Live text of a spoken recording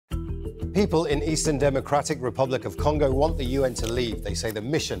People in Eastern Democratic Republic of Congo want the UN to leave. They say the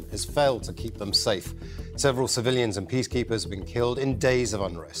mission has failed to keep them safe. Several civilians and peacekeepers have been killed in days of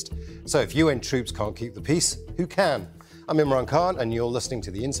unrest. So if UN troops can't keep the peace, who can? I'm Imran Khan, and you're listening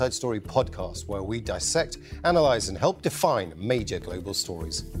to the Inside Story podcast, where we dissect, analyse and help define major global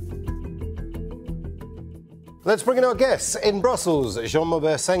stories. Let's bring in our guests. In Brussels,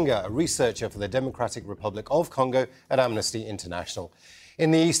 Jean-Mobert Senga, a researcher for the Democratic Republic of Congo at Amnesty International. In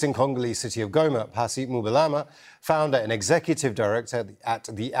the eastern Congolese city of Goma, Passy Mubalama, founder and executive director at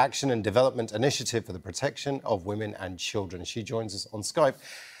the Action and Development Initiative for the Protection of Women and Children. She joins us on Skype.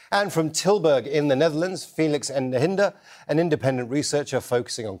 And from Tilburg in the Netherlands, Felix Ndahinda, an independent researcher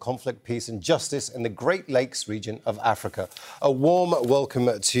focusing on conflict, peace and justice in the Great Lakes region of Africa. A warm welcome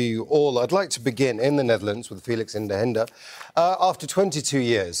to you all. I'd like to begin in the Netherlands with Felix Ndahinda. After 22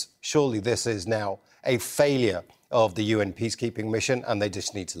 years, surely this is now a failure of the UN peacekeeping mission and they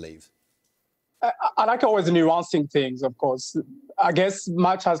just need to leave. I like always nuancing things, of course. I guess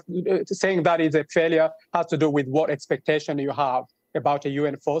much as saying that is a failure has to do with what expectation you have about a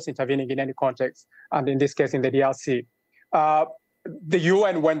UN force intervening in any context, and in this case, in the DRC. The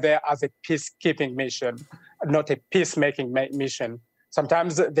UN went there as a peacekeeping mission, not a peacemaking mission.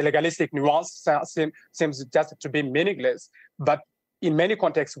 Sometimes the legalistic nuance seems just to be meaningless, but in many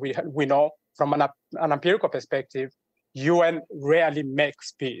contexts, we know from an empirical perspective, UN rarely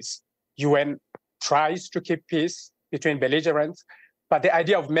makes peace. UN tries to keep peace between belligerents, but the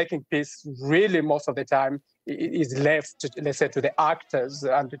idea of making peace really most of the time is left, let's say, to the actors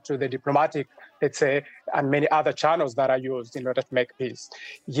and to the diplomatic, let's say, and many other channels that are used in order to make peace.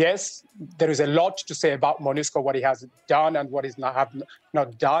 Yes, there is a lot to say about MONUSCO, what it has done and what it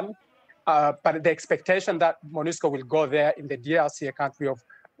not done. But the expectation that MONUSCO will go there in the DRC, a country of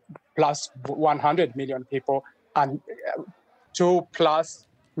plus 100 million people and 2+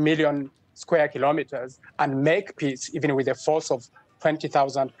 million square kilometers and make peace, even with a force of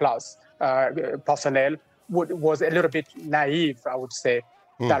 20,000 plus personnel, was a little bit naive, I would say.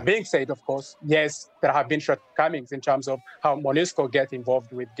 That being said, of course, yes, there have been shortcomings in terms of how MONUSCO gets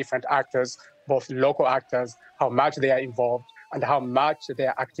involved with different actors, both local actors, how much they are involved, and how much they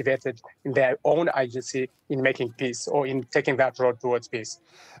are activated in their own agency in making peace or in taking that road towards peace.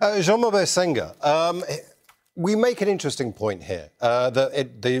 Jean-Mobert Senga, we make an interesting point here.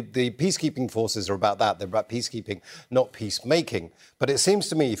 The peacekeeping forces are about that. They're about peacekeeping, not peacemaking. But it seems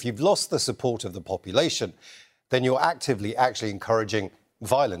to me if you've lost the support of the population, then you're actively actually encouraging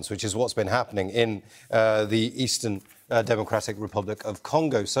violence, which is what's been happening in the Eastern Democratic Republic of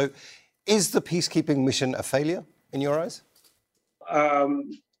Congo. So is the peacekeeping mission a failure in your eyes?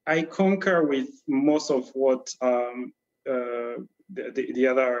 I concur with most of what the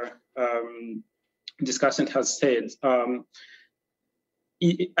other discussant has said.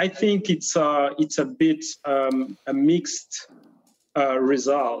 I think it's a bit a mixed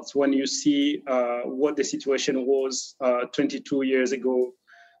result when you see what the situation was 22 years ago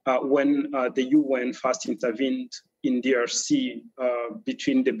when the UN first intervened in DRC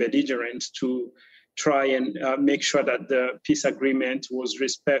between the belligerents to try and make sure that the peace agreement was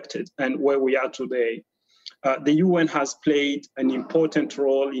respected, and where we are today. The UN has played an important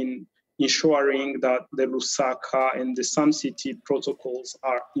role in ensuring that the Lusaka and the Sun City protocols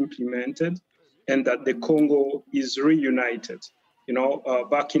are implemented and that the Congo is reunited. You know,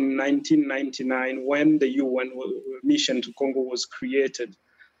 back in 1999, when the UN mission to Congo was created,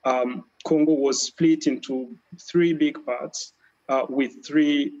 Congo was split into three big parts with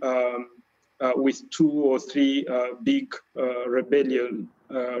two or three big rebellions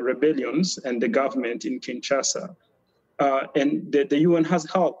and the government in Kinshasa. And the UN has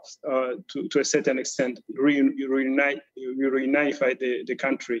helped to a certain extent reunify the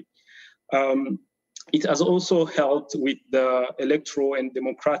country. It has also helped with the electoral and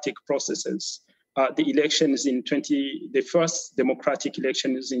democratic processes. The first democratic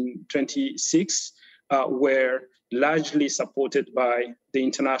elections in 2006 were largely supported by the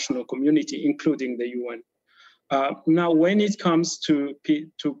international community, including the UN. Now, when it comes to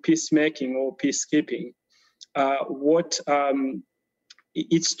peacemaking or peacekeeping,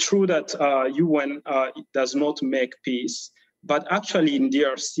 it's true that UN does not make peace, but actually in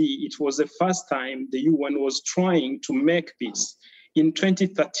DRC, it was the first time the UN was trying to make peace. In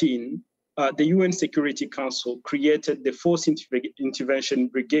 2013, the UN Security Council created the Force Intervention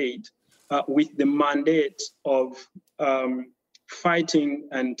Brigade with the mandate of fighting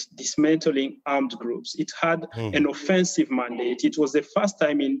and dismantling armed groups. It had an offensive mandate. It was the first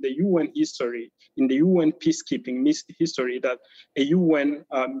time in the UN history, in the UN peacekeeping history, that a UN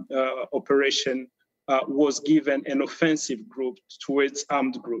operation was given an offensive group towards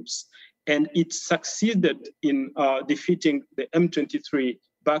armed groups. and it succeeded in defeating the M23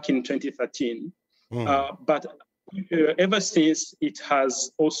 back in 2013. But ever since, it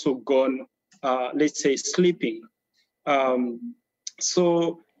has also gone, let's say, sleeping.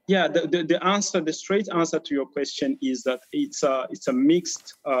 So yeah, the straight answer to your question is that it's a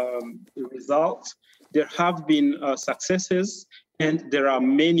mixed result. There have been successes, and there are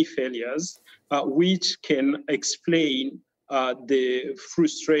many failures, which can explain the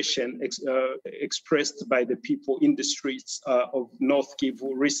frustration expressed by the people in the streets of North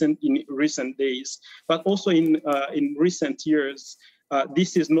Kivu in recent days, but also in recent years.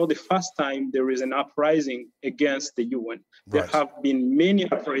 This is not the first time there is an uprising against the UN. There have been many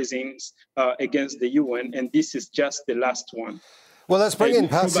uprisings against the UN, and this is just the last one. Well, let's bring in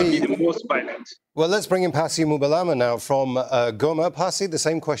Passy. Probably the most violent. Well, let's bring in Passy Mubalama now from Goma. Passy, the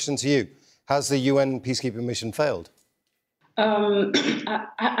same question to you. Has the UN peacekeeping mission failed?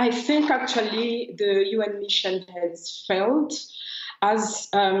 I think actually the UN mission has failed. As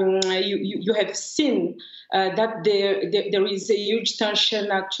you have seen that there is a huge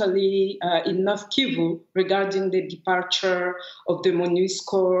tension actually in North Kivu regarding the departure of the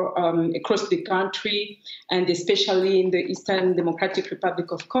MONUSCO across the country, and especially in the Eastern Democratic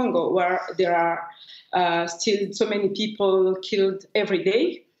Republic of Congo, where there are still so many people killed every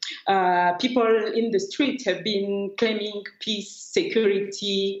day. People in the street have been claiming peace,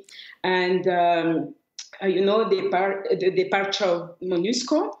 security, and the departure of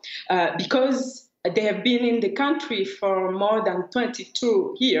MONUSCO because they have been in the country for more than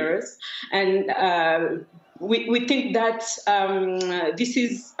 22 years, and we think that this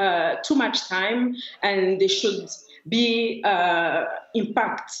is too much time, and there should be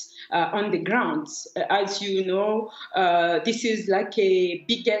impact on the ground. As you know, this is like a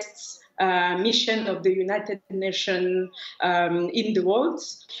biggest mission of the United Nations in the world.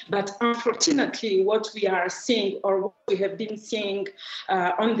 But unfortunately, what we are seeing, or what we have been seeing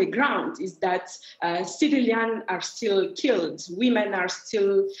on the ground, is that civilians are still killed, women are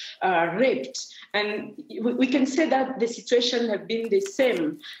still raped. And we can say that the situation has been the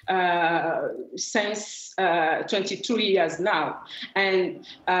same since 22 years now. And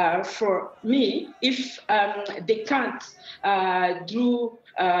for me, if they can't do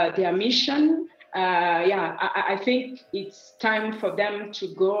their mission, I think it's time for them to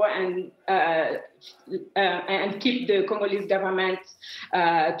go and keep the Congolese government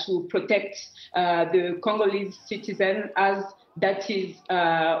to protect the Congolese citizen, as that is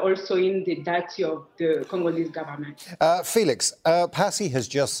also in the duty of the Congolese government. Felix, Passy has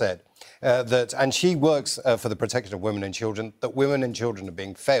just said that, and she works for the protection of women and children, that women and children are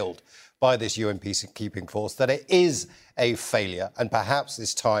being failed by this UN peacekeeping force, that it is a failure, and perhaps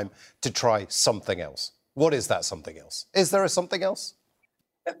it's time to try something else. What is that something else? Is there a something else?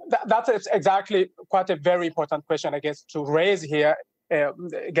 That's exactly quite a very important question, I guess, to raise here.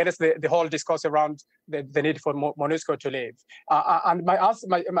 Get us the whole discourse around the need for MONUSCO to leave. And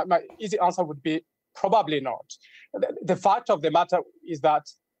my easy answer would be probably not. The fact of the matter is that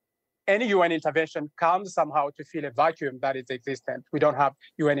any UN intervention comes somehow to fill a vacuum that is existent. We don't have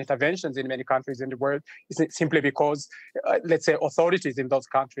UN interventions in many countries in the world. It's simply because, let's say, authorities in those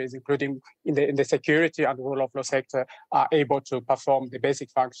countries, including in the security and rule of law sector, are able to perform the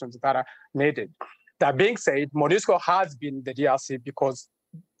basic functions that are needed. That being said, MONUSCO has been the DRC because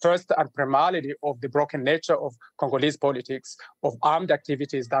first and primarily of the broken nature of Congolese politics, of armed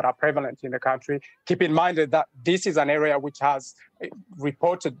activities that are prevalent in the country. Keep in mind that this is an area which has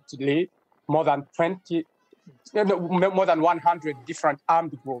reportedly more than 100 different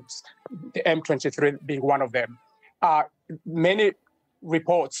armed groups, the M23 being one of them. Many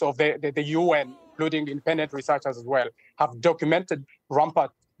reports of the UN, including independent researchers as well, have documented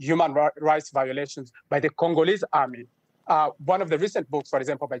rampant human rights violations by the Congolese army. One of the recent books, for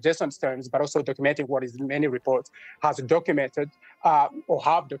example, by Jason Stearns, but also documenting what is in many reports, has documented or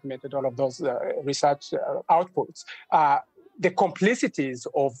have documented all of those research outputs. The complicities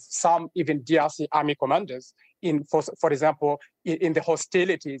of some even DRC army commanders for example, in the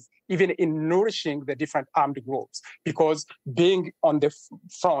hostilities, even in nourishing the different armed groups, because being on the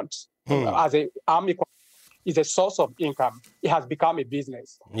front as an army is a source of income. It has become a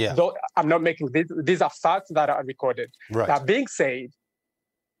business. Yeah. Though I'm not making these are facts that are recorded. Right. That being said,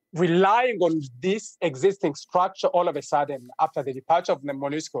 relying on this existing structure all of a sudden after the departure of the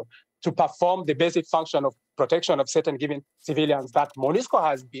MONUSCO to perform the basic function of protection of certain given civilians that MONUSCO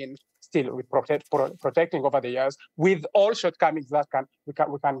has been still protecting over the years, with all shortcomings that we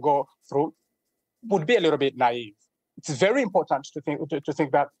can go through, would be a little bit naive. It's very important to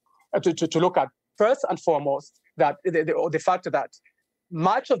think that to look at first and foremost that the fact that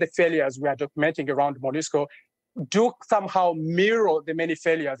much of the failures we are documenting around MONUSCO do somehow mirror the many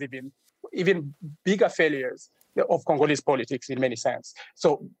failures, even bigger failures of Congolese politics in many sense.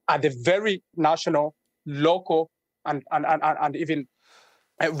 So at the very national, local, and even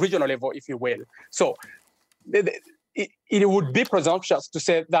regional level, if you will. So it would be presumptuous to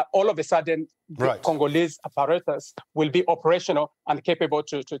say that all of a sudden the Congolese apparatus will be operational and capable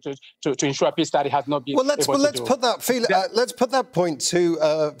to ensure peace that it has not been able to do. Let's put that point to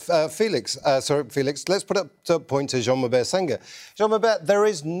Felix. Felix. Let's put up a point to Jean-Mobert Senga. Jean-Mobert, there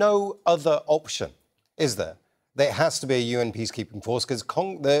is no other option, is there? There has to be a UN peacekeeping force because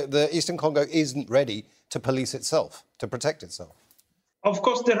the Eastern Congo isn't ready to police itself, to protect itself. Of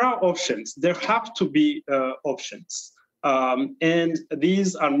course, there are options. There have to be options. And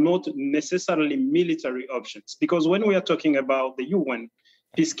these are not necessarily military options, because when we are talking about the UN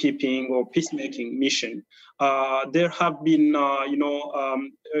peacekeeping or peacemaking mission, there have been,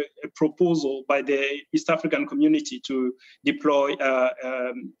 a proposal by the East African community to deploy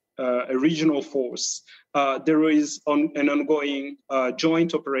a regional force. There is an ongoing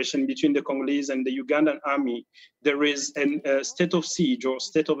joint operation between the Congolese and the Ugandan army. There is a state of siege or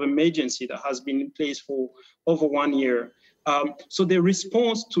state of emergency that has been in place for over 1 year. So the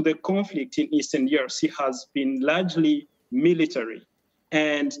response to the conflict in Eastern DRC has been largely military.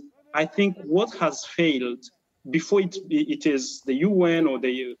 And I think what has failed before it is the UN or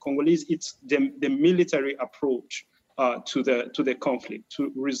the Congolese, it's the military approach to the conflict,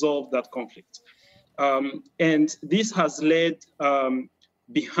 to resolve that conflict. And this has led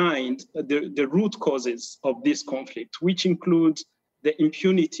behind the root causes of this conflict, which include the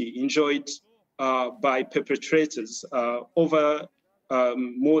impunity enjoyed by perpetrators over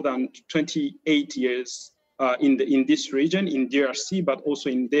more than 28 years in this region, in DRC, but also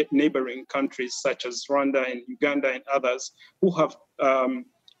in the neighboring countries such as Rwanda and Uganda and others who have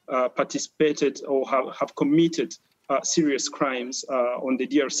participated or have committed serious crimes on the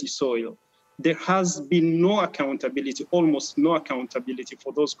DRC soil. There has been no accountability, almost no accountability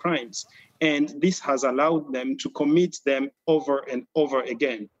for those crimes. And this has allowed them to commit them over and over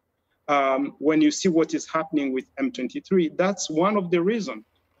again. When you see what is happening with M23, that's one of the reasons.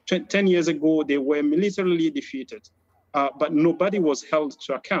 10 years ago, they were militarily defeated, but nobody was held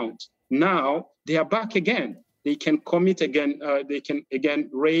to account. Now, they are back again. They can commit again, they can again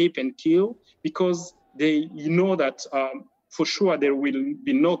rape and kill because they know that for sure there will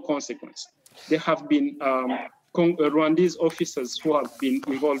be no consequence. There have been Rwandese officers who have been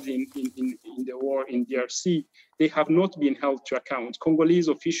involved in the war in DRC. They have not been held to account. Congolese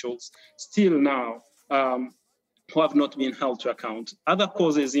officials still now who have not been held to account. Other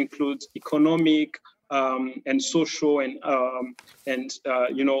causes include economic and social and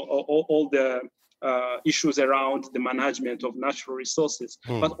all the issues around the management of natural resources,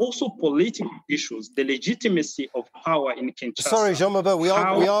 but also political issues, the legitimacy of power in Kinshasa. Sorry, Jean-Mobert, we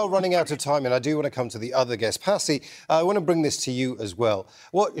are running out of time, and I do want to come to the other guest. Passy, I want to bring this to you as well.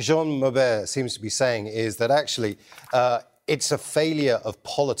 What Jean-Mobert seems to be saying is that actually it's a failure of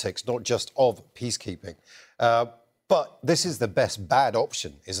politics, not just of peacekeeping. But this is the best bad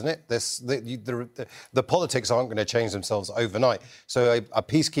option, isn't it? The politics aren't going to change themselves overnight. So a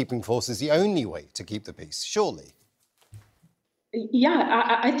peacekeeping force is the only way to keep the peace, surely.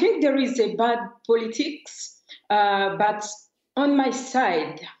 Yeah, I think there is a bad politics, but on my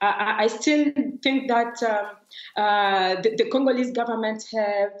side, I still think that the Congolese government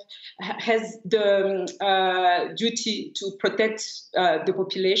has the duty to protect the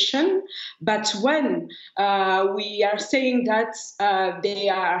population. But when we are saying that they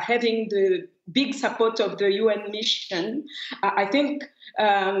are having the big support of the UN mission, I think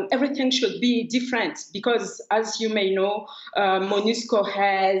everything should be different because, as you may know, MONUSCO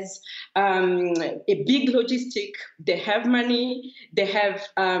has a big logistic. They have money. They have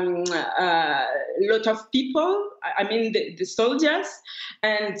a lot of people. I mean, the soldiers,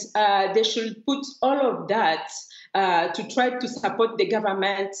 and they should put all of that to try to support the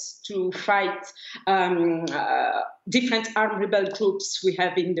government to fight different armed rebel groups we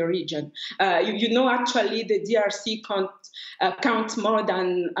have in the region. Actually, the DRC count more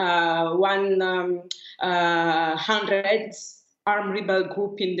than 100 armed rebel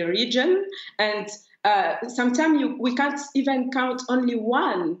group in the region, and sometimes we can't even count only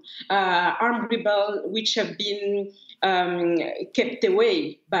one armed rebel which have been kept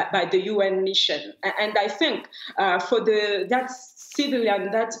away by the UN mission. And I think for that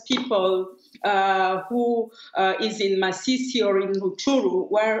civilian, that people who is in Masisi or in Rutshuru,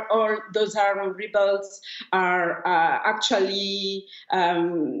 where all those armed rebels are actually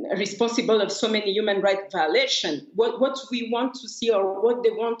responsible of so many human rights violations. What we want to see, or what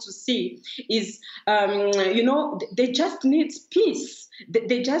they want to see, is, they just need peace.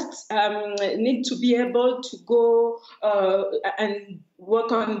 They just need to be able to go and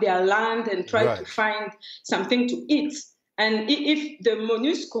work on their land and try to find something to eat. And if the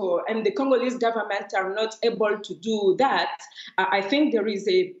MONUSCO and the Congolese government are not able to do that, I think there is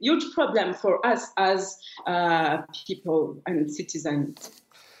a huge problem for us as people and citizens.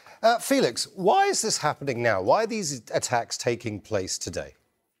 Felix, why is this happening now? Why are these attacks taking place today?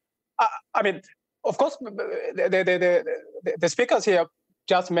 Of course, the speakers here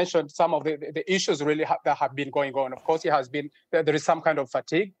just mentioned some of the issues really that have been going on. Of course, there is some kind of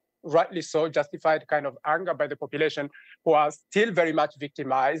fatigue, rightly so, justified kind of anger by the population, who are still very much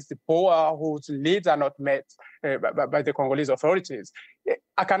victimized, the poor whose needs are not met by the Congolese authorities.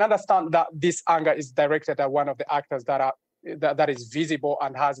 I can understand that this anger is directed at one of the actors that is visible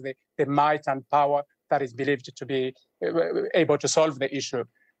and has the might and power that is believed to be able to solve the issue.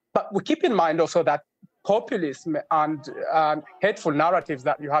 But we keep in mind also that populism and hateful narratives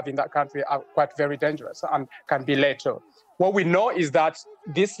that you have in that country are quite very dangerous and can be lethal. What we know is that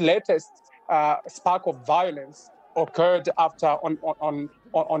this latest spark of violence occurred after on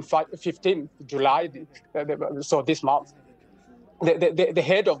 15th July, so this month. The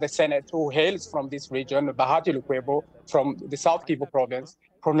head of the Senate, who hails from this region, Bahati Lukwebo, from the South Kivu province,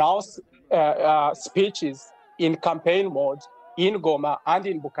 pronounced speeches in campaign mode in Goma and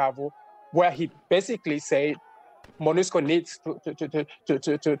in Bukavu, where he basically said MONUSCO needs to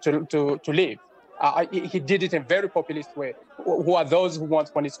leave. He did it in a very populist way. Who are those who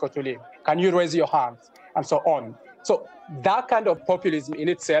want MONUSCO to leave? Can you raise your hands? And so on. So that kind of populism in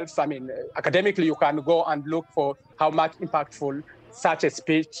itself, academically, you can go and look for how much impactful such a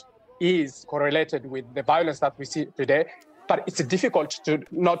speech is correlated with the violence that we see today. But it's difficult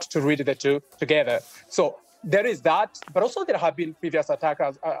not to read the two together. So there is that, but also there have been previous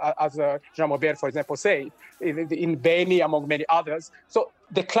attacks, as Jean-Mobert, for example, said, in Beni, among many others. So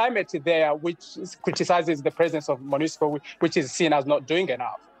the climate there, which criticizes the presence of MONUSCO, which is seen as not doing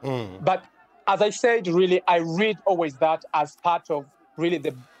enough. But as I said, really, I read always that as part of really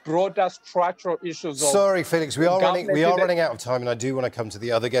the broader structural issues. Sorry, Felix, we are running out of time, and I do want to come to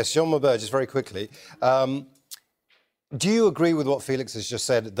the other guests. Jean-Mobert, just very quickly. Do you agree with what Felix has just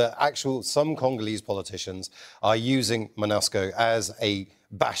said, that some Congolese politicians are using MONUSCO as a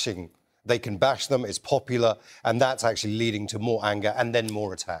bashing? They can bash them, it's popular, and that's actually leading to more anger and then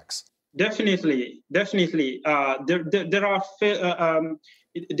more attacks? Definitely. There are...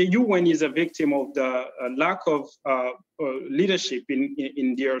 the UN is a victim of the lack of leadership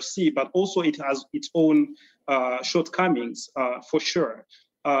in DRC, but also it has its own shortcomings, for sure.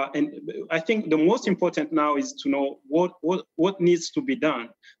 And I think the most important now is to know what needs to be done,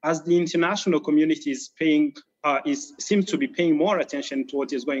 as the international community is seems to be paying more attention to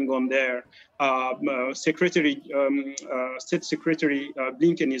what is going on there. State Secretary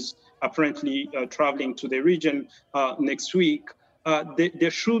Blinken is apparently traveling to the region next week.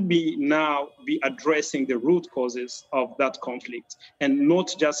 There should now be addressing the root causes of that conflict, and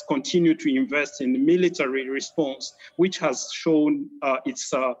not just continue to invest in military response, which has shown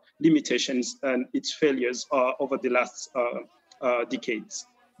its limitations and its failures over the last decades.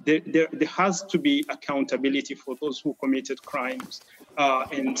 There has to be accountability for those who committed crimes,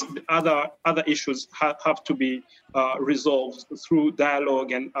 and other issues have to be resolved through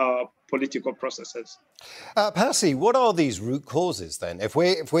dialogue and political processes. Passy, what are these root causes then? If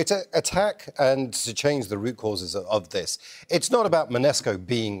we're to attack and to change the root causes of this, it's not about MONUSCO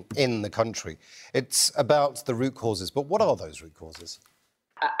being in the country. It's about the root causes. But what are those root causes?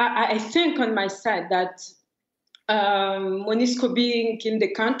 I think on my side that MONUSCO being in the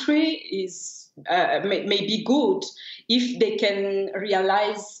country is may be good if they can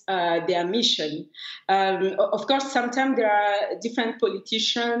realize their mission. Of course, sometimes there are different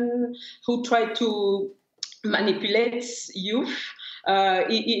politicians who try to manipulate youth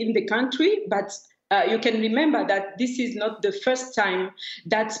in the country, but you can remember that this is not the first time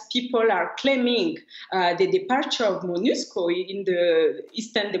that people are claiming the departure of MONUSCO in the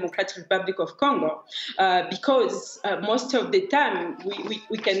Eastern Democratic Republic of Congo, because most of the time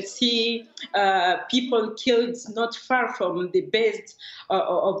we can see people killed not far from the base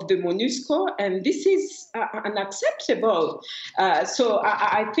of the MONUSCO, and this is unacceptable. So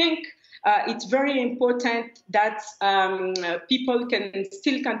I think it's very important that people can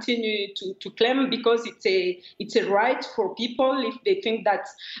still continue to claim, because it's a right for people if they think that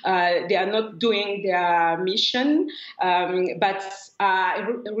they are not doing their mission. But I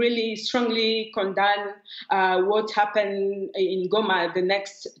really strongly condemn what happened in Goma the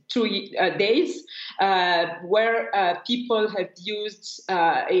next 2 days, where people have used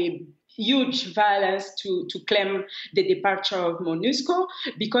a huge violence to claim the departure of MONUSCO,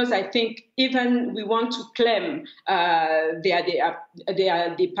 because I think even we want to claim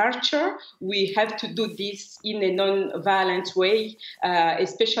their departure, we have to do this in a non-violent way,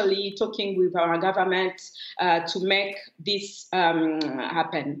 especially talking with our government to make this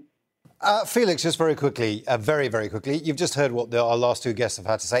happen. Felix, just very quickly, very quickly, you've just heard what our last two guests have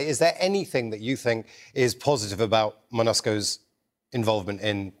had to say. Is there anything that you think is positive about MONUSCO's involvement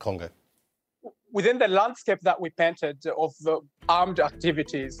in Congo? Within the landscape that we painted of armed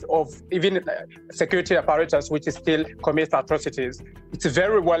activities, of even security apparatus, which still commits atrocities, it's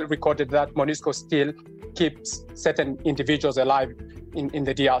very well recorded that MONUSCO still keeps certain individuals alive in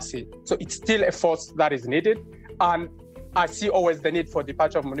the DRC. So it's still a force that is needed. And I see always the need for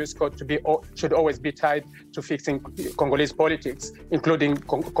departure of MONUSCO should always be tied to fixing Congolese politics, including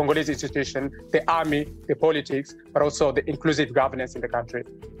Congolese institutions, the army, the politics, but also the inclusive governance in the country.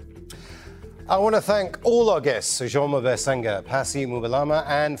 I want to thank all our guests, Jean-Mobert Senga, Passy Mubalama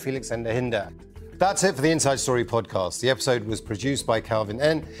and Felix Ndahinda. That's it for the Inside Story podcast. The episode was produced by Calvin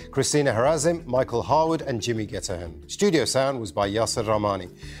N, Christina Harazim, Michael Harwood and Jimmy Getterham. Studio sound was by Yasser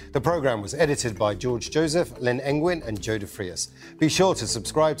Rahmani. The programme was edited by George Joseph, Len Engwin and Joe DeFrias. Be sure to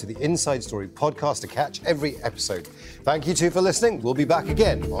subscribe to the Inside Story podcast to catch every episode. Thank you too for listening. We'll be back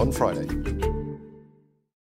again on Friday.